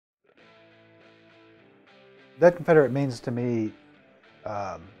Dead Confederate means to me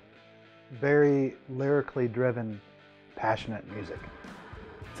very lyrically driven, passionate music.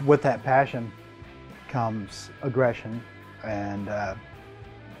 With that passion comes aggression and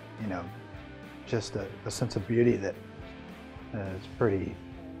you know, just a sense of beauty that is pretty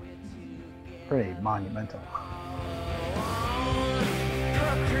monumental.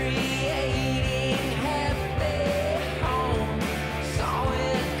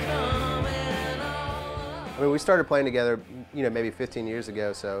 I mean, we started playing together, maybe 15 years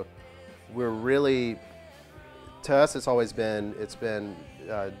ago, so we're really, to us, it's been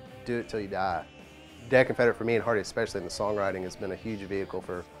do it till you die. Dead Confederate for me, and Hardy especially in the songwriting, has been a huge vehicle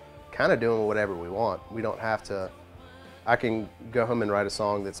for kind of doing whatever we want. We don't have to, I can go home and write a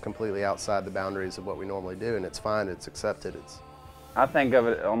song that's completely outside the boundaries of what we normally do, and it's fine, it's accepted. I think of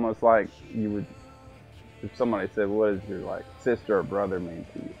it almost like you would, if somebody said, what does your sister or brother mean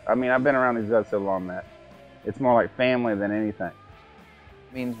to you? I mean, I've been around these guys so long that it's more like family than anything.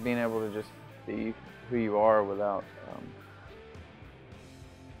 It means being able to just be who you are without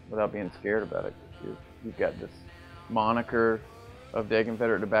being scared about it. You've got this moniker of Dead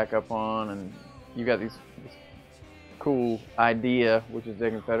Confederate to back up on, and you got this cool idea, which is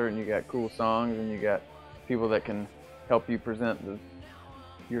Dead Confederate, and you got cool songs, and you got people that can help you present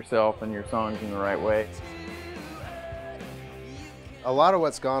yourself and your songs in the right way. A lot of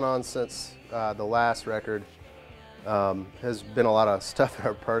what's gone on since the last record has been a lot of stuff in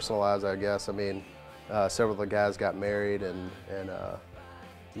our personal lives, I guess. I mean, several of the guys got married and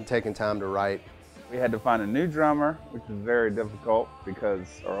taking time to write. We had to find a new drummer, which was very difficult because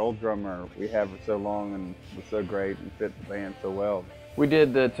our old drummer we had for so long and was so great and fit the band so well. We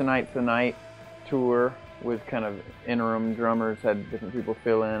did the Tonight's the Night tour with kind of interim drummers, had different people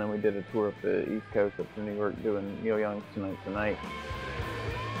fill in, and we did a tour up the East Coast, up to New York, doing Neil Young's Tonight's the Night.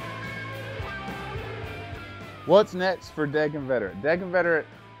 What's next for Dead Confederate? Dead Confederate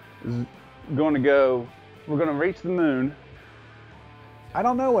is going to go, we're going to reach the moon. I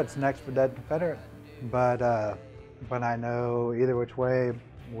don't know what's next for Dead Confederate, but I know either which way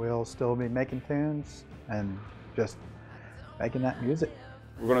we'll still be making tunes and just making that music.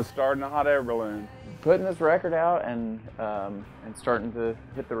 We're going to start in a hot air balloon. Putting this record out and starting to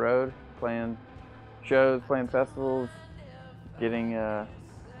hit the road, playing shows, playing festivals, getting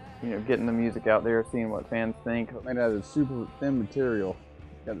getting the music out there, seeing what fans think. Made out of super thin material.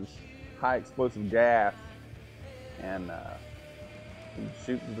 Got this high explosive gas and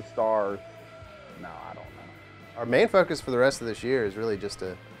shoot to the stars. No, I don't know. Our main focus for the rest of this year is really just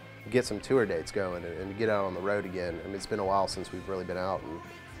to get some tour dates going and get out on the road again. I mean, it's been a while since we've really been out, and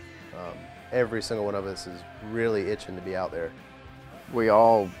every single one of us is really itching to be out there. We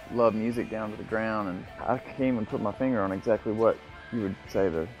all love music down to the ground, and I can't even put my finger on exactly what you would say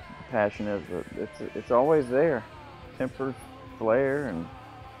the passion is, but it's always there. Tempers flare, and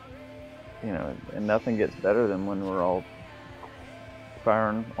and nothing gets better than when we're all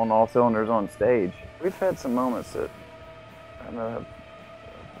firing on all cylinders on stage. We've had some moments that I know have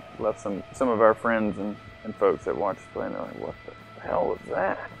left some of our friends and folks that watch us play, and they're like, what the hell was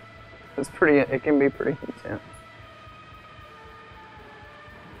that? It can be pretty intense.